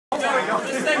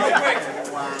Just think real quick.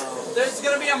 There's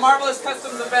going to be a Marvelous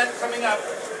Customs event coming up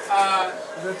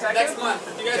next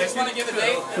month. Do you guys just want to give a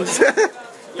date?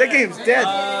 That game's dead.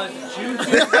 June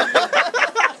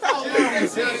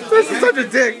This is such a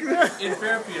dick. in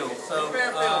Fairfield. So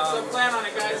Plan on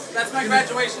it, guys. That's my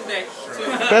graduation date. Too.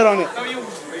 Bet on it. No, you.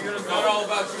 Are you going to know all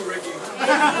about you, Ricky?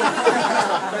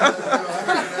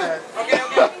 Okay.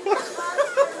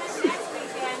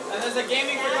 And there's a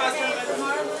gaming for costume.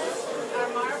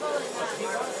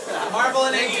 Marvel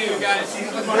and AU, guys.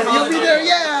 You'll be there,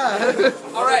 yeah.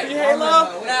 All right.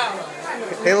 Halo. Now.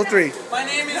 Halo 3. My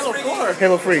name is Riggy.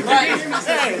 Halo free. Right. To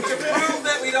prove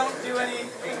that we don't do anything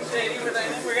shady with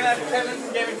anything, we're gonna have Kevin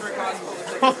from Gaming for a Cosmo.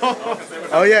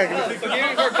 Oh yeah.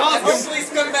 Gaming for a Cosmo. Hopefully,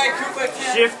 Scumbag Koopa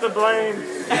can't. Shift the blame.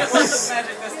 What's the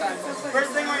magic this time?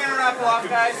 First thing we're gonna raffle off,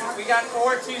 guys. We got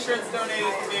 4 T-shirts donated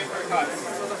to Gaming for a Cosmo.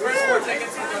 So the first 4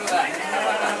 tickets will go to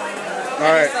that.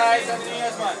 All right. Any size, anything you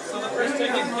guys want. So the first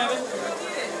ticket, Kevin.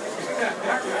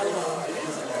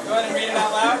 Go ahead and read it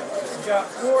out loud. Got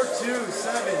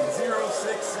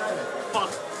 427067.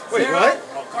 Wait, what?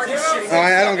 Oh,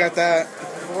 I don't got that.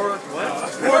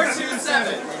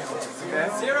 427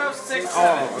 067.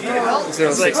 Oh,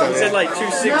 067. You said like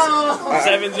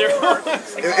 2670.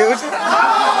 It was.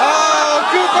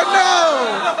 Oh, Koopa, no!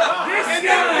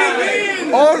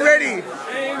 Already.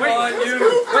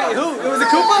 Wait, who? It was a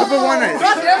Koopa? Koopa won it.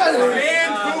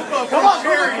 Come on,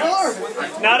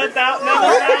 Not a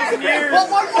thousand years.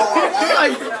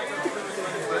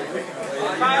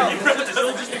 Kyle, you keep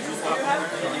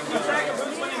track of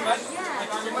who's winning, bud?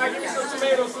 You might give me some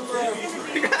tomatoes super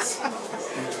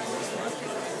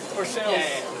or shells.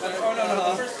 Oh,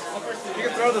 no. The first You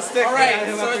can throw the stick. Alright,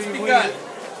 so it's begun.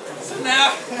 So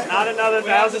now, Not another we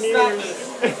have to 1,000 stop years. this.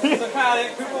 So Kyle,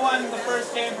 Koopa won the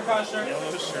first game for Cos shirt.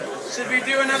 Should we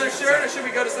do another shirt or should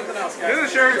we go to something else, guys? Do the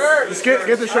shirt. Let's get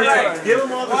the shirt. Right. Give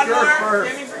them all the One shirts more,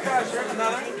 first. Gaming for Cos shirt,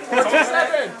 another.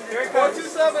 427. Here it comes.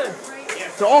 427.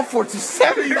 They're all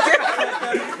 427. You can't.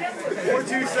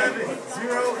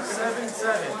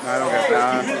 427077. I don't got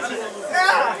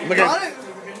that. Look at it.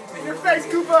 In your face,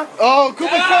 Koopa. Oh,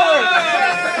 Koopa Killer.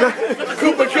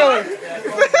 Koopa Killer.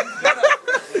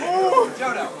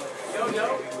 Jodo.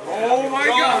 Oh my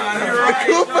god. The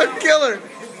Koopa Killer.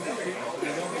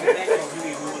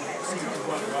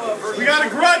 We got a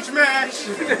grudge match.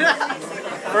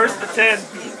 First to 10.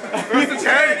 First to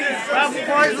 10.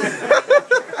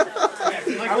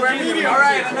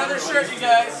 Alright, another shirt, you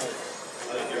guys.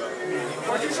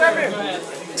 427.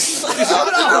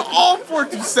 They're all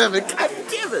 427. God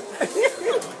damn it.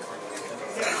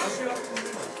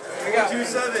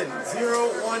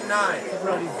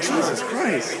 427019. Jesus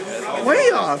Christ.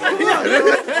 Way off. Come on.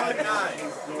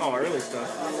 Oh, early stuff.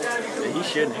 Yeah, he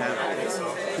shouldn't have it.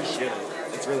 He shouldn't.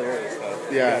 It's really early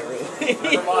stuff. Yeah.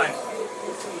 Never mind.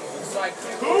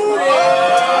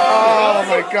 Oh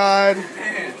my god.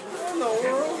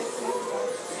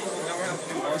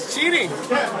 It's cheating.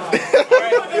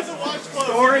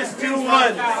 Score is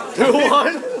 2-1. 2-1.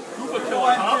 2-1.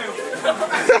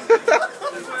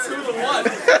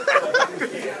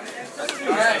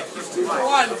 Alright, he's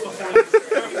 2-1.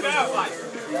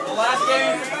 The last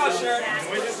game for Cos shirt. 2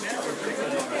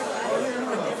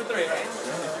 for 3, right?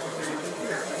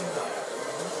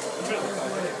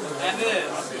 And it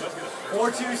is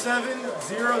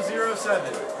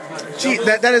 427007. Gee,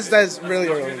 that is really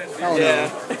early. Hell no. Yeah.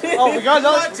 Oh, we got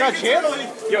another chance.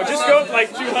 Yo, just go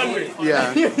like 200.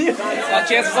 Yeah. That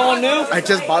chance is someone new? I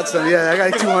just bought some. Yeah, I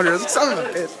got 200. I was like, son of a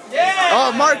bitch.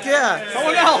 Oh, Mark, yeah.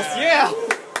 Someone else, yeah.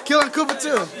 Killing Koopa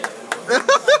too.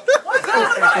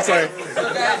 I'm sorry. So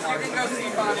guys, you can go see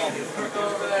Bonnie. Go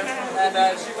over there.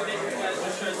 And she will get your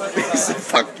guys' shirts.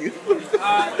 Fuck you.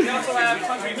 We also have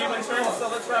Hungry Human shirts, so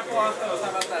let's raffle off those. How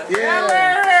about that?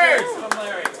 Yeah. Shirts from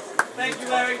Larry. Thank you,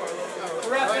 Larry.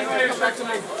 We're raffling away your shirts. Yeah, back to me.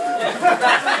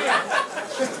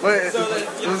 Wait, So that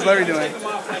what's Larry doing? take them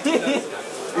off like he does.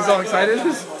 He's all excited? And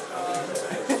it is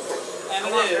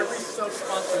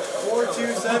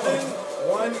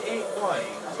 427181.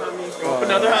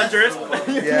 Another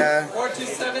 100. Yeah.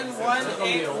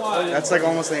 427181. That's like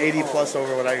almost an 80 plus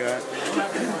over what I got.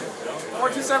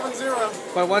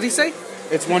 4270. What did he say?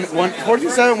 It's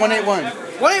 427181.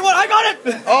 181, I got it!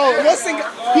 Oh, listen,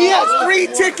 he has 3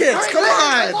 tickets. Come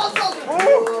on.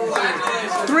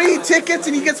 3 tickets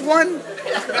and he gets 1?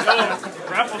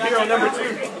 Raffle hero number 2.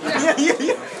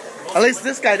 At least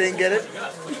this guy didn't get it.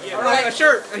 Alright, a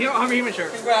shirt. A Hungry Human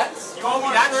shirt. Congrats. You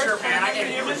want that shirt, man? I gave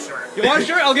you a shirt. You want a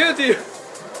shirt? I'll give it to you.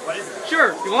 What is it?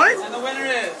 Sure. You want it? And the winner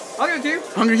is... I'll give it to you.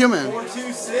 Hungry Human.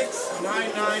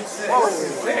 426996.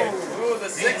 Ooh, the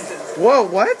sixes. Whoa,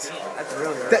 what? That's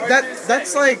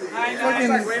That's like fucking.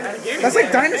 That's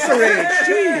like dinosaur age.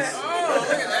 Jeez.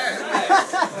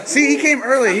 See, he came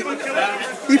early.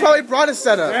 He probably brought his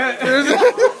setup.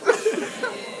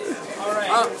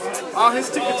 All his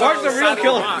tickets are the real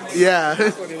killer. Yeah.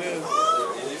 We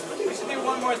should do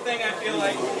one more thing, I feel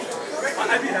like.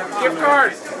 Gift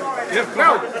cards.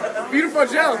 No. Beautiful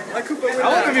Joe. Like Cooper. I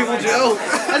want the beautiful Joe.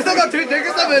 I still got 2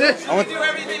 tickets. I'm in it. Should we do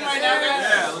everything right now,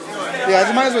 guys? Yeah,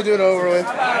 I might as well do it over with.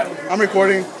 I'm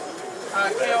recording.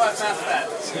 KOF Fast Bet.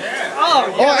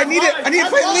 Oh, I need it. I need to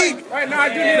play League. Right now, I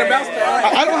do need a mouse pad.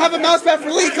 I don't have a mouse pad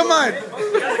for League. Come on.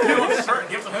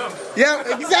 Yeah,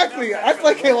 exactly. I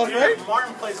play Caleb, right?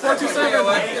 427. The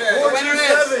winner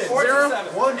is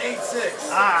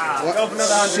 186. Open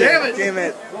another 100. Damn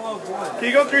it. Can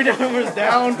you go 3 numbers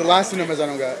down? The last 2 numbers I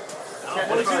don't got. I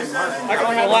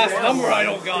got the last number I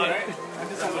don't got.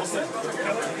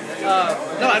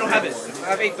 No, I don't have it. I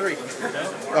have 8-3.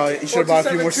 Oh, you should have bought a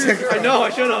few more stickers. I know, I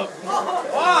should have.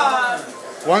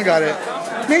 One got it.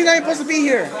 Man, you're not even supposed to be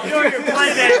here.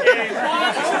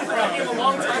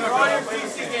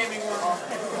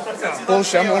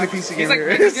 Bullshit, I'm the only PC gamer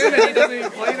here. He's good and he doesn't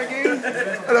even play the game?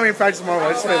 I don't even practice tomorrow.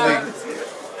 I just play League.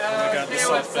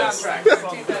 KOF soundtrack.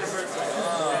 15th anniversary.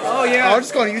 Oh, yeah. I'll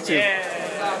just go on YouTube. I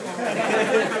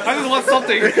just want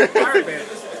something.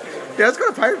 Yeah, let's go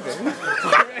to Pirate Bay.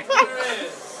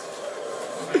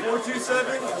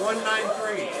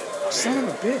 427-193. Son of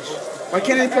a bitch. Why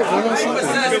can't I put one on something?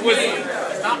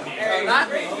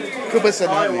 Koopa said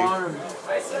not me.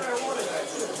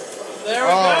 There we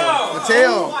go.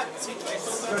 Mateo.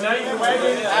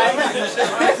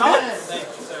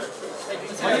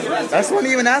 That's the one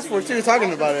he even asked for too,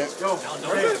 talking about it.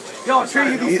 Yo,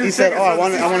 Trey, He said, oh, I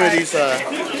wanted these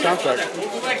soundtracks.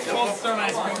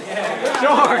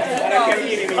 Sure.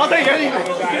 I'll take anything.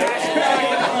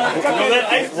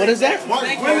 What is that?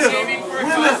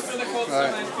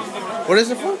 What is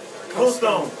it for? Cold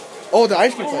Stone. Oh, the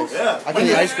ice cream place. Yeah. I can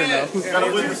eat ice cream though.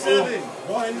 Gotta win the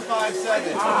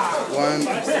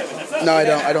 157. No, I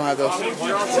don't. I don't have those.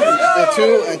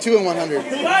 The 2 and 100.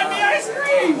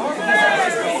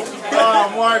 Oh,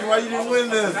 Mark, why you didn't win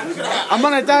this? I'm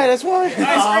gonna die. That's why.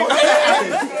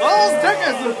 Oh,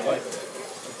 tickets.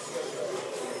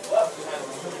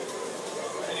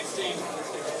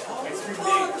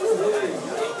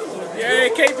 Yay,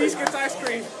 KB's gets ice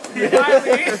cream.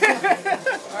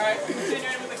 Alright,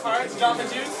 continuing with the cards. Jamba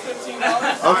Juice,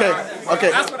 $15. Okay.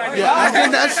 That's what I did. Yeah, I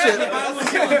did that shit.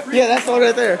 Yeah, that's all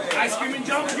right there. Ice cream and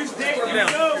Jamba Juice day. Here we go.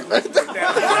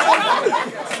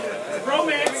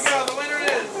 Romance. Here we go. The winner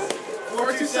is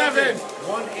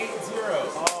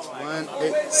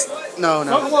 427-180. No.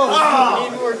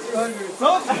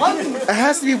 It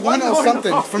has to be 1 or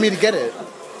something for me to get it.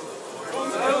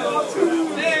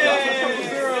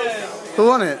 Who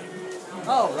won it?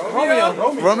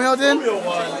 Romeo did?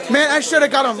 Man, I should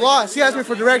have got him lost. He asked me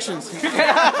for directions.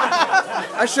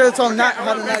 I should have told him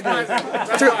how to not do it.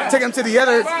 Take him to the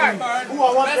other.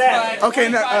 Okay,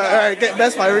 no, all right, get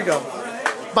Best Buy. Here we go.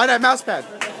 Buy that mouse pad.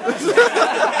 Can I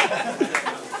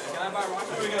buy one?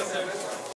 Here we go, sir.